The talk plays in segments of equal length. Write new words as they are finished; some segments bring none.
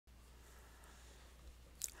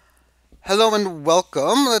Hello and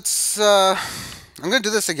welcome. I'm going to do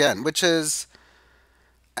this again, which is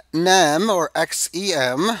NEM or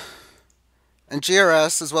XEM and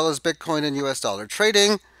GRS as well as Bitcoin and US dollar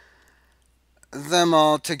trading them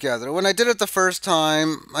all together. When I did it the first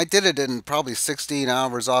time, I did it in probably 16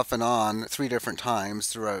 hours off and on, three different times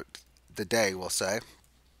throughout the day, we'll say.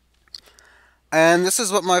 And this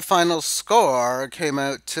is what my final score came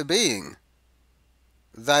out to being.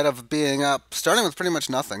 That of being up, starting with pretty much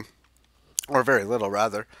nothing, or very little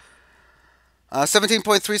rather.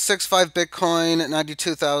 17.365 Bitcoin,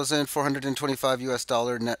 92,425 US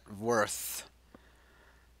dollar net worth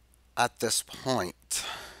at this point.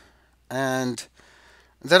 And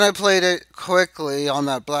then I played it quickly on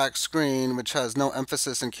that black screen, which has no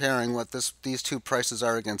emphasis in caring what these two prices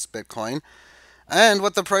are against Bitcoin and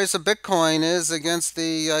what the price of Bitcoin is against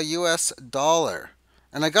the US dollar.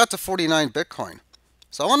 And I got to 49 Bitcoin.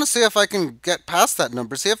 So I want to see if I can get past that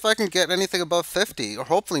number, see if I can get anything above 50, or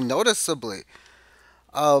hopefully noticeably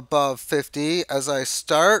above 50 as I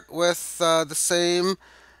start with the same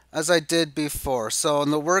as I did before. So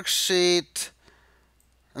on the worksheet,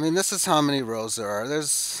 I mean, this is how many rows there are.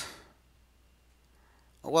 There's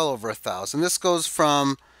well over 1,000. This goes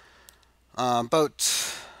from about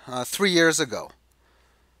 3 years ago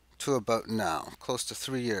to about now, close to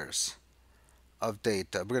 3 years of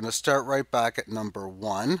data. We're going to start right back at number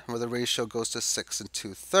 1, where the ratio goes to 6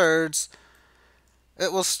 2/3.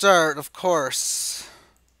 It will start, of course.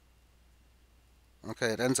 Okay,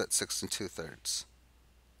 it ends at 6 2/3.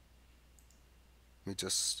 Let me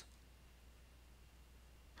just.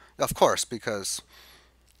 Of course, because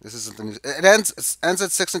this isn't the news. It ends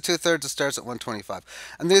at 6 2/3. It starts at 125.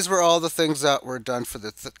 And these were all the things that were done for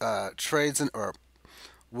the trades or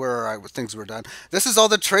where things were done. This is all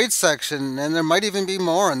the trade section, and there might even be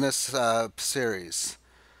more in this series.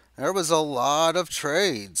 There was a lot of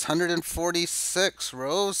trades, 146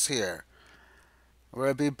 rows here, where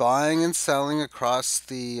I'd be buying and selling across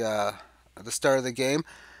the start of the game.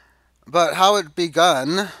 But how it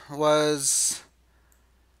begun was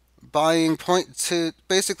buying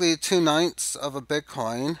basically 2/9 of a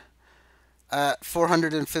Bitcoin at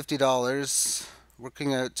 $450,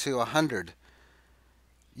 working out to 100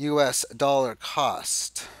 US dollar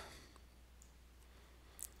cost.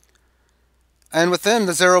 And within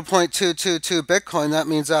the 0.222 Bitcoin, that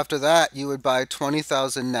means after that you would buy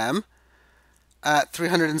 20,000 NEM at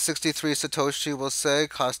 363 Satoshi, we'll say,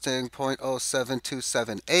 costing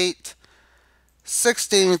 0.07278.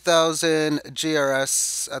 16,000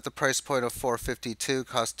 GRS at the price point of 452,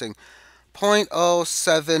 costing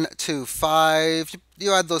 0.0725.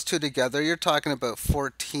 You add those two together, you're talking about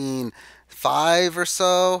 14.5 or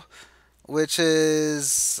so, which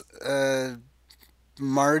is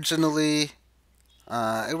marginally,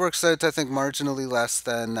 it works out, I think, marginally less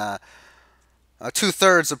than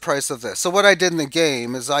 2/3 the price of this. So what I did in the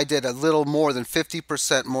game is I did a little more than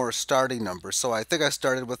 50% more starting numbers. So I think I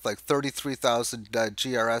started with like 33,000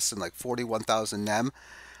 GRS and like 41,000 NEM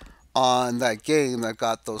on that game that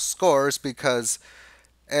got those scores, because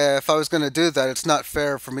if I was going to do that, it's not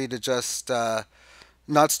fair for me to just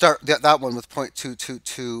not start that one with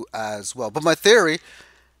 0.222 as well. But my theory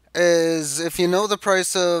is if you know the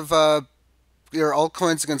price of your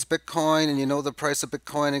altcoins against Bitcoin and you know the price of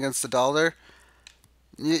Bitcoin against the dollar,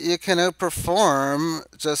 you can outperform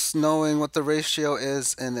just knowing what the ratio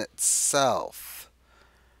is in itself.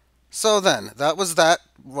 So then, that was that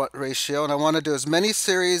ratio, and I want to do as many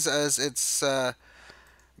series as it's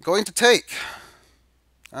going to take.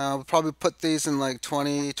 We'll probably put these in like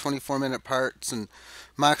 20, 24-minute parts and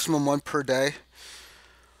maximum one per day.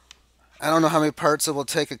 I don't know how many parts it will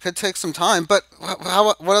take. It could take some time, but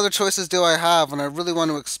what other choices do I have when I really want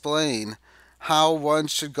to explain how one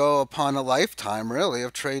should go upon a lifetime, really,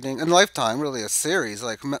 of trading? And lifetime, really, a series,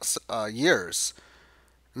 like years.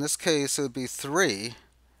 In this case, it would be 3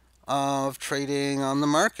 of trading on the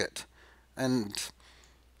market, and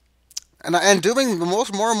doing the more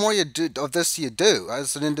and more you do of this, you do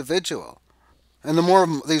as an individual, and the more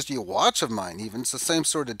of these you watch of mine, even it's the same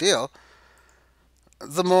sort of deal.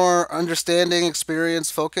 The more understanding, experience,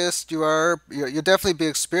 focused you are, you'll definitely be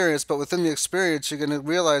experienced, but within the experience, you're going to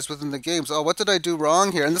realize within the games, oh, what did I do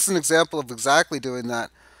wrong here? And this is an example of exactly doing that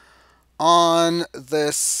on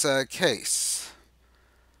this case.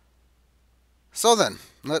 So then,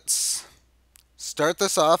 let's start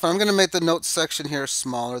this off. I'm going to make the notes section here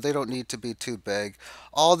smaller. They don't need to be too big.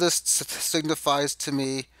 All this signifies to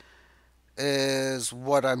me is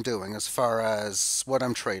what I'm doing as far as what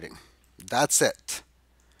I'm trading. That's it.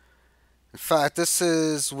 In fact, this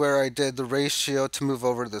is where I did the ratio to move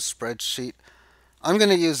over to the spreadsheet. I'm going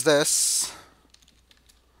to use this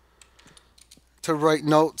to write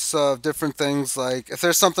notes of different things. Like if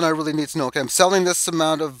there's something I really need to know, okay, I'm selling this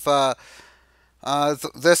amount of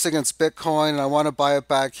this against Bitcoin, and I want to buy it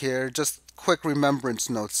back here. Just quick remembrance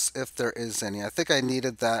notes if there is any. I think I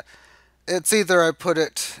needed that. It's either I put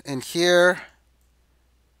it in here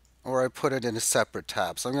or I put it in a separate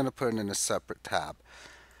tab. So I'm going to put it in a separate tab.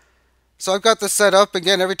 So I've got this set up.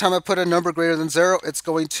 Again, every time I put a number greater than 0, it's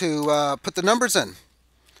going to put the numbers in.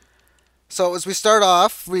 So as we start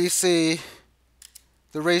off, we see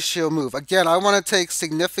the ratio move. Again, I want to take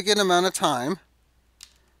significant amount of time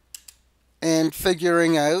in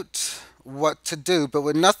figuring out what to do. But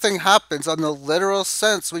when nothing happens on the literal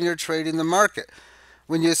sense when you're trading the market,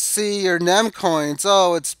 when you see your NEM coins,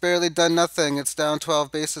 oh, it's barely done nothing. It's down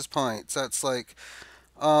 12 basis points. That's like,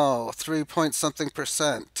 oh, 3 point something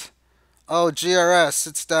percent. Oh, GRS,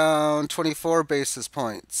 it's down 24 basis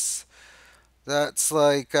points. That's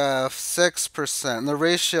like 6%. And the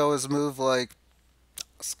ratio has moved like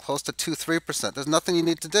close to 2-3%. There's nothing you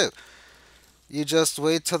need to do. You just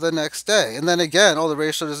wait till the next day. And then again, oh, the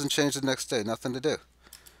ratio doesn't change the next day. Nothing to do.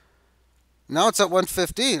 Now it's at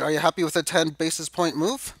 115. Are you happy with a 10 basis point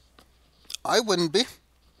move? I wouldn't be.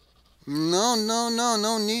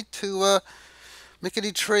 No need to make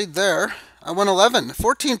any trade there. At 111,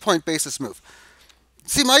 14-point basis move.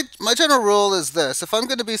 See, my general rule is this. If I'm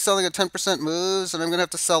going to be selling at 10% moves and I'm going to have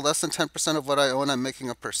to sell less than 10% of what I own, I'm making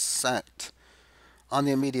a percent on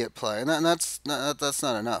the immediate play. And that's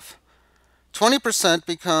not enough. 20%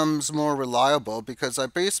 becomes more reliable because I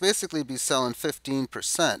basically be selling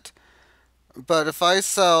 15%. But if I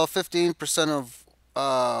sell 15% of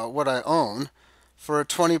what I own for a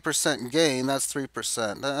 20% gain, that's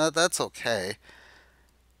 3%. That's okay.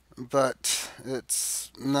 But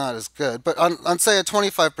it's not as good. But on say a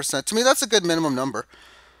 25%, to me that's a good minimum number.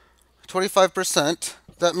 25%,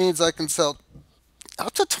 that means I can sell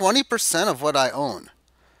up to 20% of what I own.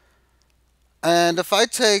 And if I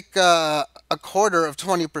take a quarter of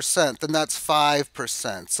 20%, then that's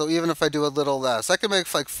 5%. So even if I do a little less, I can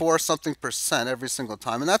make like 4 something percent every single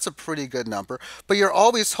time. And that's a pretty good number. But you're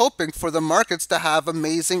always hoping for the markets to have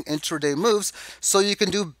amazing intraday moves so you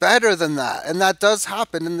can do better than that. And that does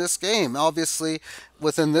happen in this game. Obviously,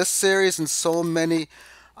 within this series and so many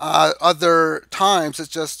other times, it's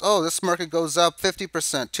just, oh, this market goes up 50%,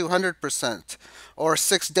 200%. Or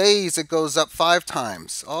 6 days, it goes up 5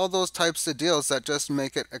 times. All those types of deals that just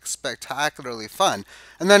make it spectacularly fun.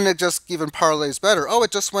 And then it just even parlays better. Oh,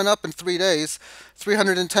 it just went up in 3 days,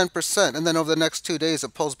 310%. And then over the next 2 days,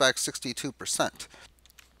 it pulls back 62%.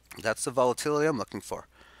 That's the volatility I'm looking for.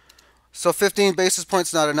 So 15 basis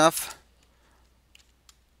points not enough.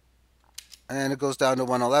 And it goes down to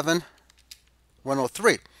 111,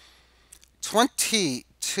 103.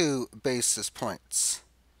 22 basis points.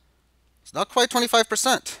 Not quite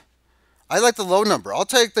 25%. I like the low number. I'll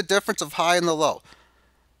take the difference of high and the low.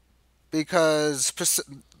 Because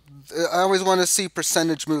I always want to see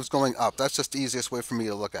percentage moves going up. That's just the easiest way for me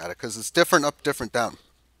to look at it. Because it's different up, different down.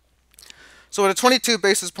 So at a 22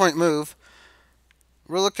 basis point move,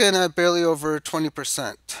 we're looking at barely over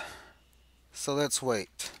 20%. So let's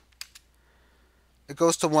wait. It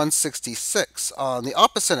goes to 166 on the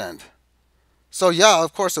opposite end. So yeah,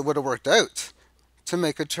 of course it would have worked out to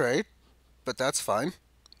make a trade. But that's fine.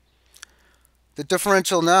 The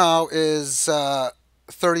differential now is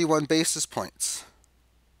 31 basis points.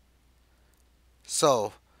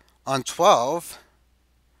 So on 12,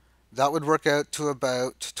 that would work out to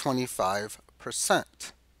about 25%.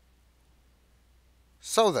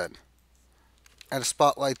 So then, at a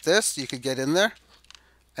spot like this, you could get in there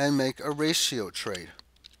and make a ratio trade.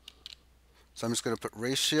 So I'm just going to put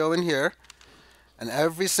ratio in here. And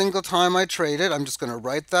every single time I trade it, I'm just going to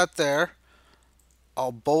write that there.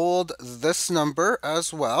 I'll bold this number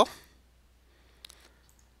as well.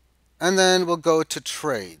 And then we'll go to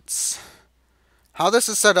trades. How this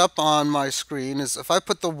is set up on my screen is if I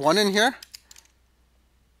put the 1 in here,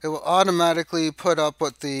 it will automatically put up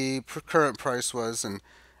what the current price was. And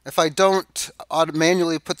if I don't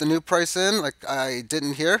manually put the new price in, like I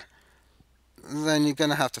didn't here, then you're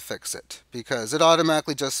going to have to fix it. Because it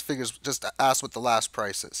automatically just asks what the last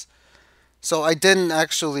price is. So I didn't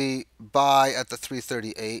actually buy at the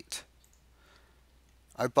 338.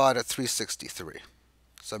 I bought at 363.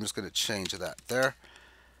 So I'm just going to change that there.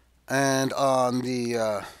 And on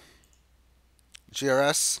the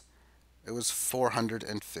GRS, it was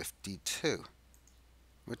 452,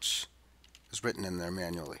 which is written in there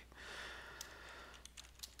manually.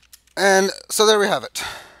 And so there we have it.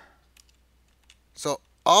 So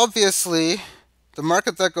obviously, the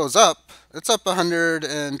market that goes up, it's up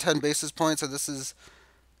 110 basis points, so this is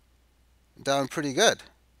down pretty good.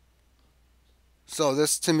 So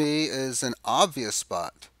this to me is an obvious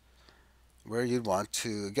spot where you'd want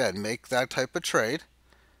to, again, make that type of trade.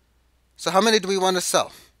 So how many do we want to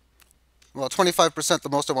sell? Well, 25%, the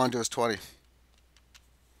most I want to do is 20.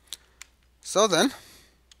 So then,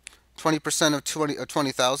 20% of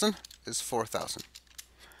 20,000 is 4,000.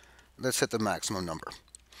 Let's hit the maximum number.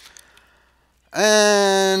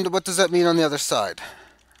 And what does that mean on the other side?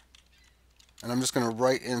 And I'm just going to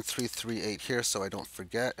write in 338 here so I don't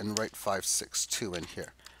forget, and write 562 in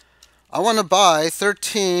here. I want to buy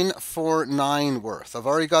 1349 worth. I've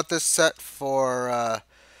already got this set for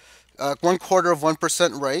 1/4 of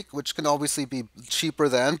 1% rate, which can obviously be cheaper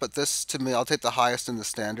than, but this to me, I'll take the highest in the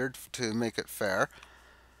standard to make it fair.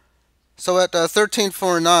 So at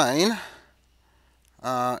 1349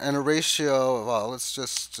 and a ratio, well, let's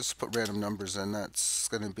just put random numbers in. That's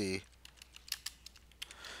going to be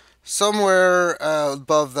somewhere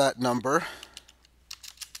above that number.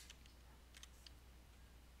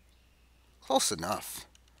 Close enough.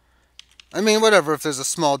 I mean, whatever, if there's a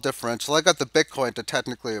small differential. I got the Bitcoin to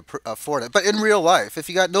technically afford it. But in real life, if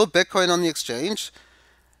you got no Bitcoin on the exchange,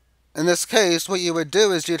 in this case, what you would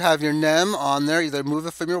do is you'd have your NEM on there, either move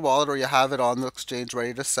it from your wallet or you have it on the exchange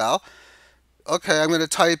ready to sell. Okay, I'm going to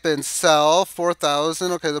type in sell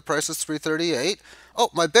 4,000. Okay, the price is 338. Oh,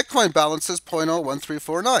 my Bitcoin balance is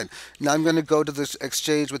 0.01349. Now I'm going to go to the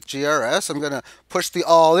exchange with GRS. I'm going to push the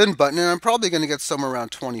all-in button, and I'm probably going to get somewhere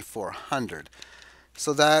around 2,400.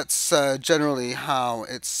 So that's generally how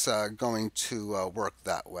it's going to work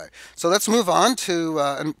that way. So let's move on to,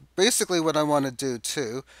 and basically what I want to do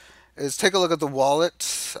too is take a look at the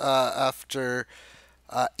wallet after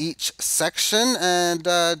each section and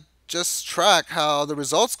just track how the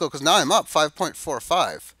results go, because now I'm up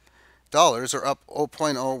 $5.45 or up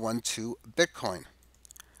 0.012 Bitcoin.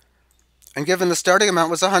 And given the starting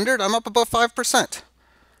amount was 100, I'm up about 5%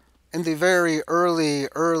 in the very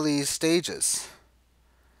early stages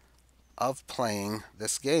of playing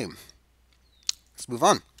this game. Let's move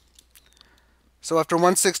on. So after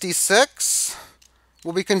 166,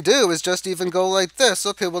 what we can do is just even go like this.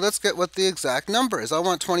 Okay, well, let's get what the exact number is. I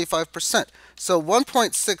want 25%. So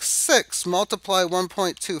 1.66 multiply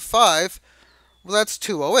 1.25, well, that's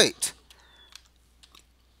 208.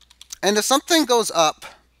 And if something goes up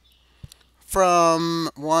from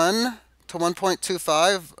 1 to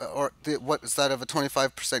 1.25, or what is that of a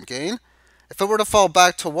 25% gain? If it were to fall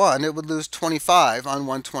back to 1, it would lose 25 on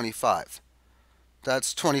 125.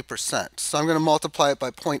 That's 20%. So I'm going to multiply it by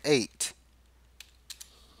 0.8.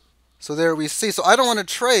 So there we see. So I don't want to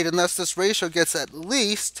trade unless this ratio gets at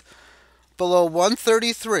least below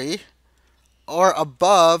 133 or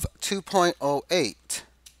above 2.08.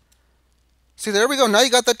 See, there we go. Now you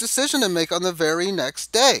got that decision to make on the very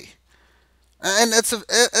next day. And it's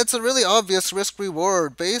a really obvious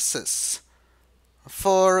risk-reward basis.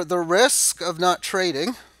 For the risk of not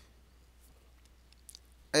trading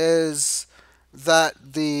is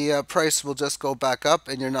that the price will just go back up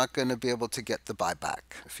and you're not going to be able to get the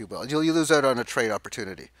buyback, if you will. You'll lose out on a trade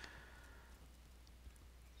opportunity.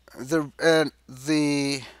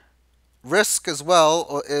 The risk as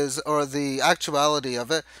well is, or the actuality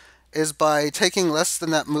of it, is by taking less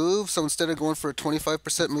than that move. So instead of going for a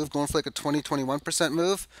 25% move, going for like a 20-21%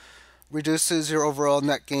 move, reduces your overall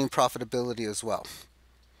net gain profitability as well.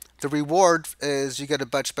 The reward is you get a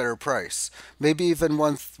much better price, maybe even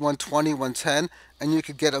 120, 110, and you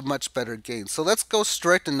could get a much better gain. So let's go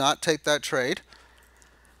strict and not take that trade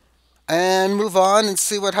and move on and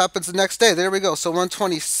see what happens the next day. There we go. So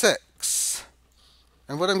 126.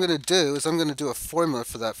 And what I'm going to do is I'm going to do a formula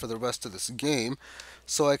for that for the rest of this game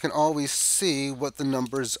so I can always see what the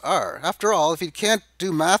numbers are. After all, if you can't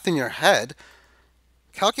do math in your head,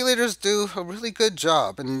 calculators do a really good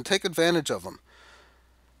job, and take advantage of them.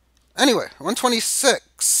 Anyway,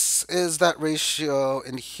 126 is that ratio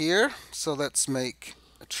in here. So let's make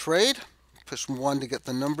a trade. Push 1 to get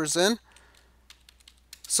the numbers in.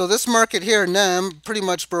 So this market here, NEM, pretty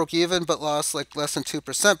much broke even but lost like less than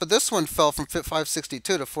 2%. But this one fell from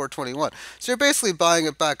 562 to 421. So you're basically buying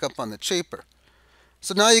it back up on the cheaper.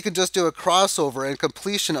 So now you can just do a crossover and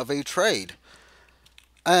completion of a trade.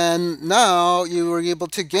 And now you were able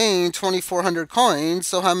to gain 2,400 coins.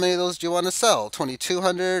 So how many of those do you want to sell?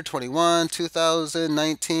 2,200, 21, 2,000,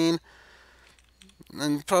 19.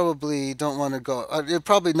 And probably don't want to go.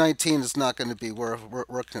 Probably 19 is not going to be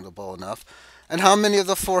workable enough. And how many of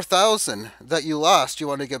the 4,000 that you lost you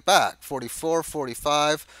want to get back? 44,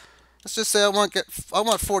 45. Let's just say I want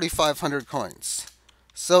 4,500 coins.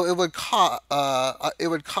 So it would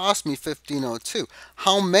cost me 1,502.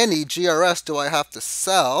 How many GRS do I have to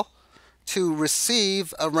sell to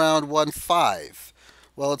receive around 1.5?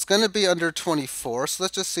 Well, it's going to be under 24, so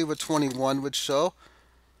let's just see what 21 would show.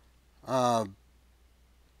 Uh,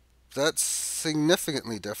 that's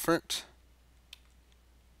significantly different.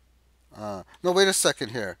 No, wait a second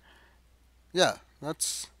here. Yeah,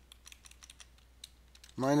 that's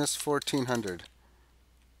minus 1400.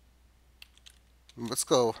 Let's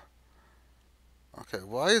go. Okay,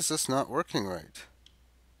 why is this not working right?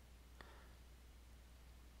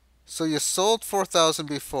 So you sold 4,000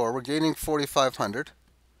 before. We're gaining 4,500.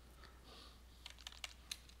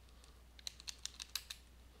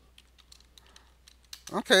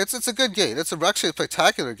 Okay, it's a good gain. It's actually a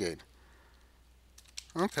spectacular gain.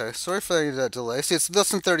 Okay, sorry for the delay. See, it's less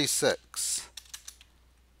than 36.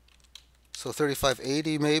 So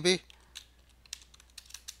 35.80 maybe?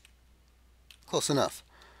 Close enough.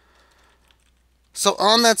 So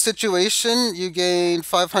on that situation, you gain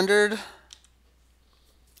 500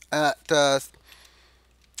 at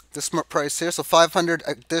this price here. So 500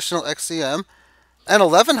 additional XCM and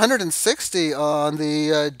 1,160 on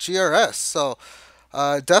the GRS. So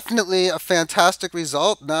definitely a fantastic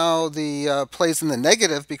result. Now the play's in the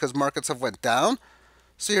negative because markets have went down.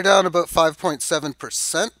 So you're down about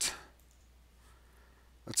 5.7%.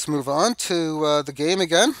 Let's move on to the game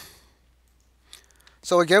again.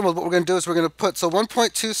 So again, what we're going to do is we're going to put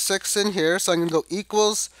 1.26 in here. So I'm going to go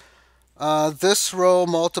equals this row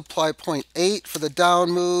multiply 0.8 for the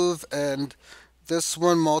down move, and this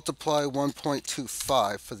one multiply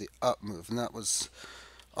 1.25 for the up move. And that was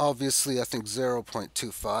obviously, I think,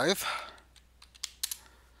 0.25.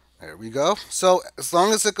 There we go. So as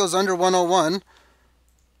long as it goes under 101,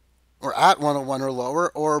 or at 101 or lower,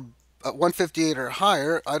 or at 158 or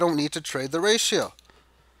higher, I don't need to trade the ratio.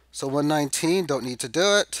 So 119, don't need to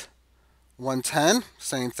do it. 110,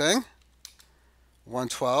 same thing.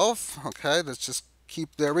 112, okay, let's just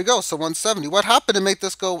keep, there we go. So 170. What happened to make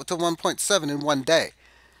this go to 1.7 in one day?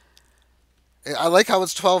 I like how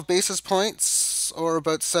it's 12 basis points, or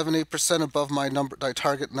about 7-8% above my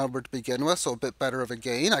target number to begin with, so a bit better of a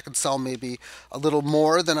gain. I can sell maybe a little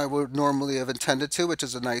more than I would normally have intended to, which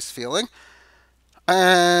is a nice feeling.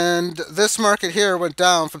 And this market here went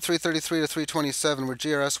down from 333 to 327, where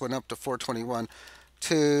GRS went up to 421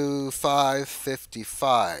 to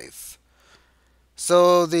 555.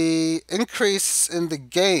 So the increase in the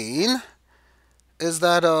gain is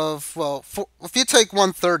that of, well, if you take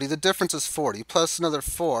 130, the difference is 40, plus another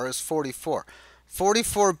 4 is 44.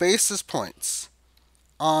 44 basis points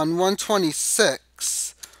on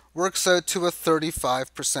 126 works out to a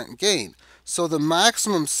 35% gain. So the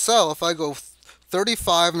maximum sell, if I go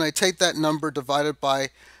 35 and I take that number divided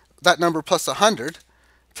by that number plus 100,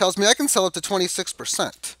 tells me I can sell it to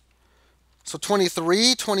 26%. So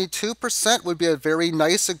 23, 22% would be a very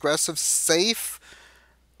nice, aggressive, safe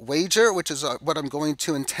wager, which is what I'm going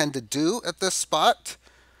to intend to do at this spot.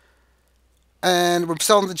 And we're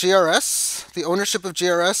selling the GRS. The ownership of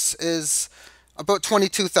GRS is about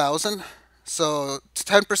 22,000. So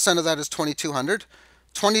 10% of that is 2,200.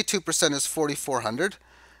 22% is 4,400.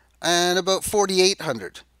 And about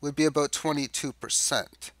 4,800 would be about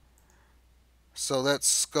 22%. So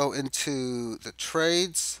let's go into the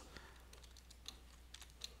trades.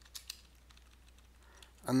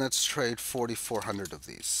 And let's trade 4,400 of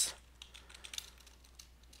these.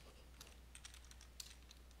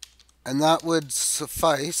 And that would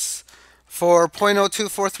suffice for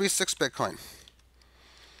 0.02436 Bitcoin.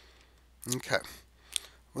 Okay.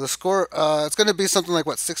 Well, the score, it's going to be something like,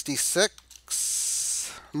 what,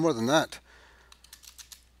 66? More than that.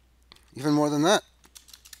 Even more than that.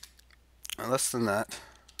 Or less than that.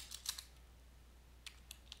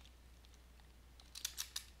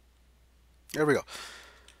 There we go.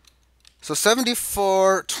 So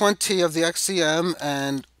 7420 of the XCM,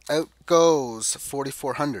 and out goes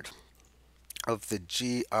 4,400 of the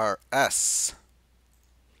GRS.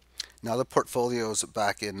 Now the portfolio is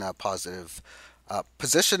back in positive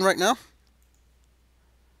position right now.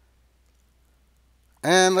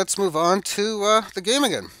 And let's move on to the game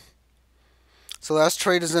again. So last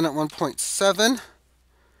trade is in at 1.7.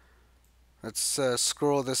 Let's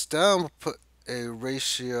scroll this down. We'll put a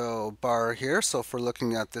ratio bar here. So if we're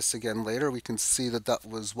looking at this again later, we can see that that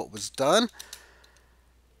was what was done.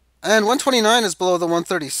 And 129 is below the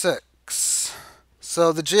 136.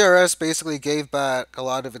 So the GRS basically gave back a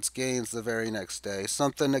lot of its gains the very next day.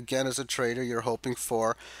 Something, again, as a trader, you're hoping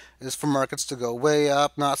for is for markets to go way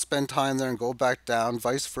up, not spend time there and go back down,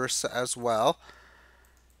 vice versa as well.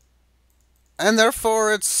 And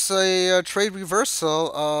therefore, it's a trade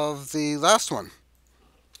reversal of the last one.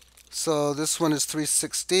 So this one is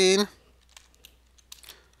 316.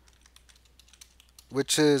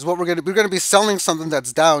 which is what we're going to be selling something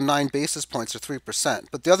that's down 9 basis points or 3%,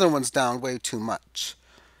 but the other one's down way too much.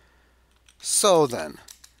 So then,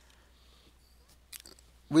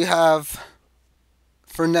 we have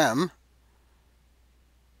for NEM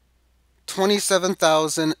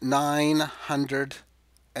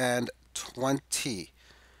 27,920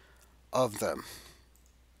 of them.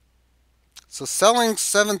 So selling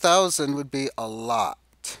 7,000 would be a lot.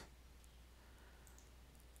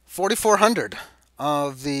 4,400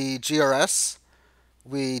 of the GRS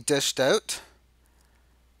we dished out.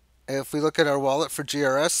 If we look at our wallet for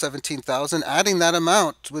GRS, 17,000, adding that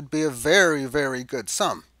amount would be a very, very good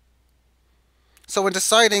sum. So when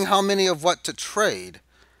deciding how many of what to trade,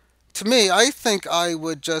 to me, I think I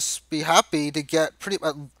would just be happy to get pretty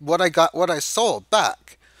what I sold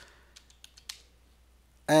back,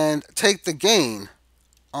 and take the gain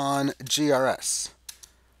on GRS.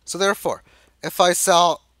 So therefore, if I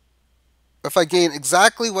gain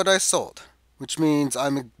exactly what I sold, which means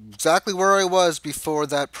I'm exactly where I was before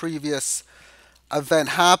that previous event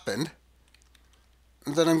happened,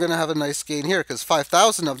 then I'm going to have a nice gain here, because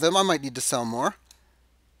 5,000 of them I might need to sell more.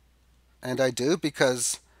 And I do,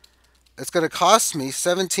 because it's going to cost me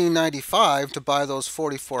 $17.95 to buy those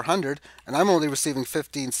 4,400, and I'm only receiving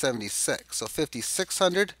 $15.76. So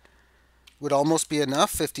 5,600 would almost be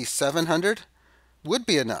enough. 5,700 would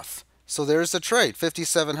be enough. So there's the trade,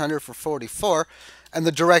 5,700 for 44, and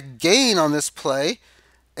the direct gain on this play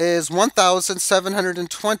is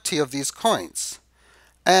 1,720 of these coins.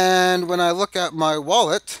 And when I look at my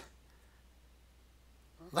wallet,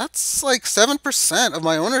 that's like 7% of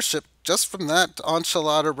my ownership just from that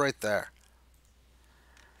enchilada right there.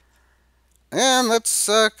 And let's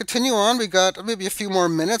continue on. We got maybe a few more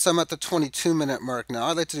minutes. I'm at the 22-minute mark now.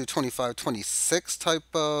 I'd like to do 25, 26 type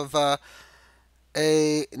of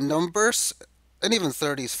a numbers, and even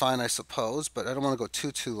 30 is fine, I suppose, but I don't want to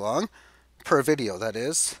go too long per video, that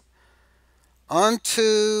is. On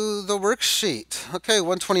to the worksheet. Okay,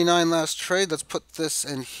 129 last trade. Let's put this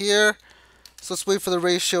in here. So let's wait for the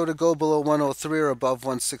ratio to go below 103 or above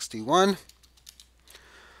 161.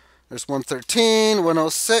 There's 113,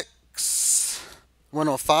 106,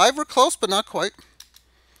 105. We're close, but not quite.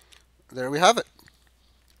 There we have it.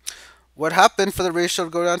 What happened for the ratio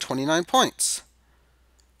to go down 29 points?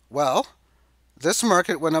 Well, this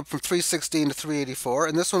market went up from 316 to 384,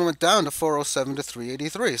 and this one went down to 407 to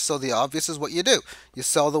 383. So the obvious is what you do. You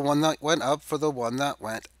sell the one that went up for the one that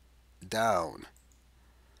went down.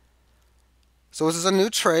 So this is a new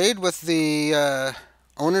trade with the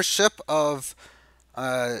ownership of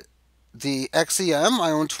the XEM.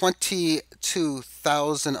 I own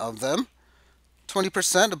 22,000 of them.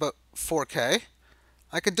 20%, about 4K.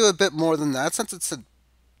 I could do a bit more than that since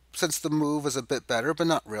the move was a bit better, but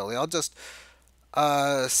not really. I'll just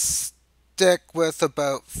stick with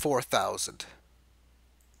about 4,000.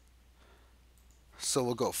 So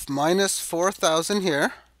we'll go minus 4,000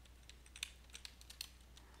 here.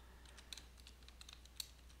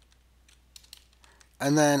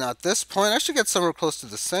 And then at this point, I should get somewhere close to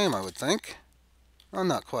the same, I would think. Oh,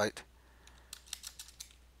 not quite.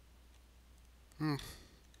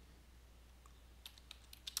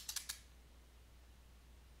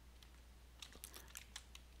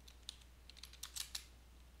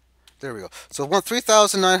 There we go. So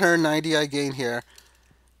 3,990 I gain here,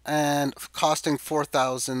 and costing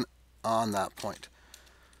 4,000 on that point.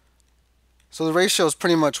 So the ratio is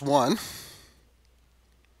pretty much 1.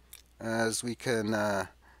 As we can, yeah,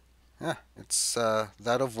 it's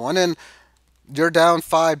that of 1. And you're down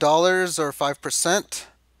 $5 or 5%,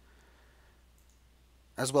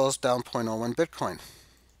 as well as down 0.01 Bitcoin.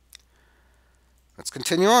 Let's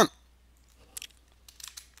continue on.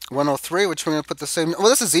 103, which we're going to put the same. Well,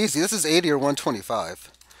 this is easy. This is 80 or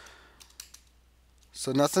 125.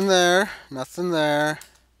 So nothing there, nothing there.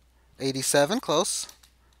 87, close.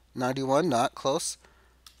 91, not close.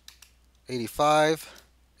 85,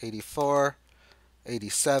 84,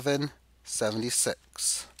 87,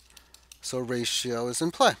 76. So ratio is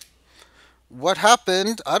in play. What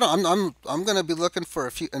happened? I'm going to be looking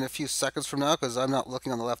for in a few seconds from now, because I'm not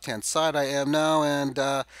looking on the left-hand side. I am now,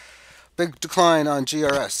 and big decline on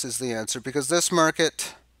GRS is the answer, because this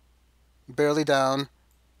market barely down,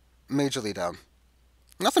 majorly down.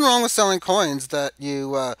 Nothing wrong with selling coins that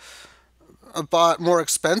you bought more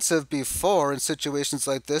expensive before in situations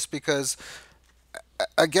like this, because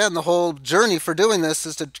again, the whole journey for doing this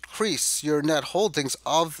is to decrease your net holdings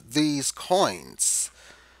of these coins.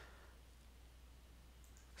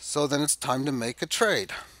 So then it's time to make a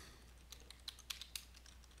trade.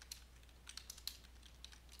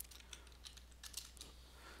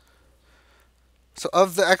 So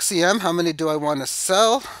of the XEM, how many do I want to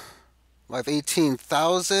sell? I have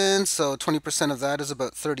 18,000, so 20% of that is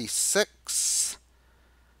about 36.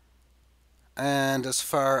 And as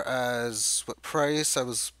far as what price, I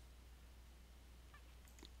think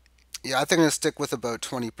I'm going to stick with about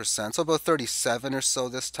 20%. So about 37 or so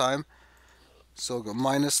this time. So we'll go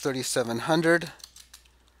minus 3,700.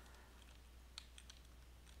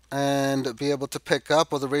 And be able to pick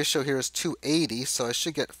up, well, the ratio here is 280, so I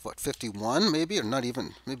should get, what, 51 maybe, or not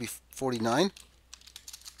even, maybe 49.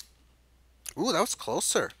 Ooh, that was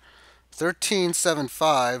closer.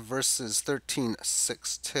 13.75 versus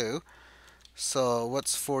 13.62. So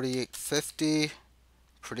what's 48.50?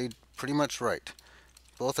 Pretty much right.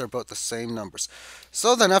 Both are about the same numbers.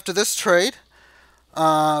 So then after this trade,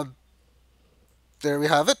 uh, there we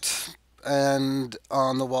have it. And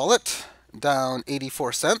on the wallet, down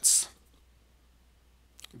 84 cents.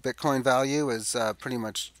 Bitcoin value is pretty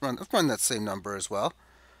much run that same number as well.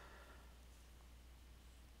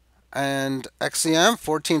 And XEM,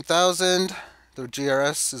 14,000. The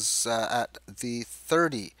GRS is at the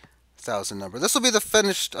 30,000 number. This will be the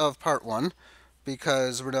finished of part one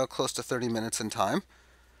because we're now close to 30 minutes in time.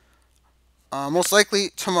 Most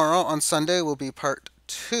likely tomorrow on Sunday will be part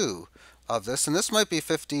two of this, and this might be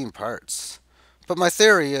 15 parts. But my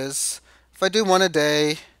theory is if I do one a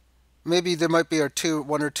day, maybe there might be a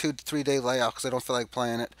 1 or 2 to 3 day layout because I don't feel like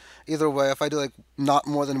playing it. Either way, if I do like not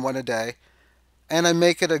more than one a day, and I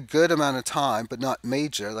make it a good amount of time, but not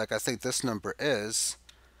major, like I think this number is,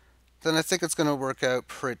 then I think it's going to work out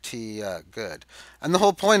pretty good. And the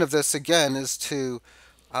whole point of this, again, is to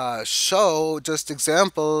show just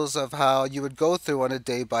examples of how you would go through on a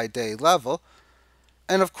day-by-day level.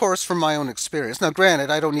 And of course, from my own experience. Now, granted,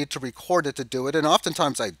 I don't need to record it to do it, and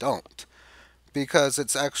oftentimes I don't, because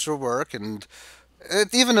it's extra work and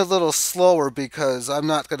it's even a little slower because I'm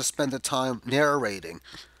not going to spend the time narrating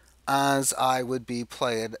as I would be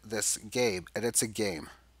playing this game, and it's a game.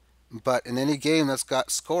 But in any game that's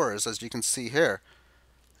got scores, as you can see here,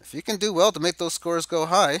 if you can do well to make those scores go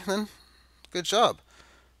high, then good job.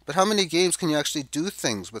 But how many games can you actually do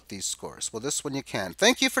things with these scores? Well, this one you can.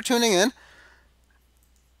 Thank you for tuning in,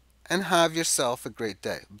 and have yourself a great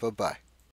day. Bye-bye.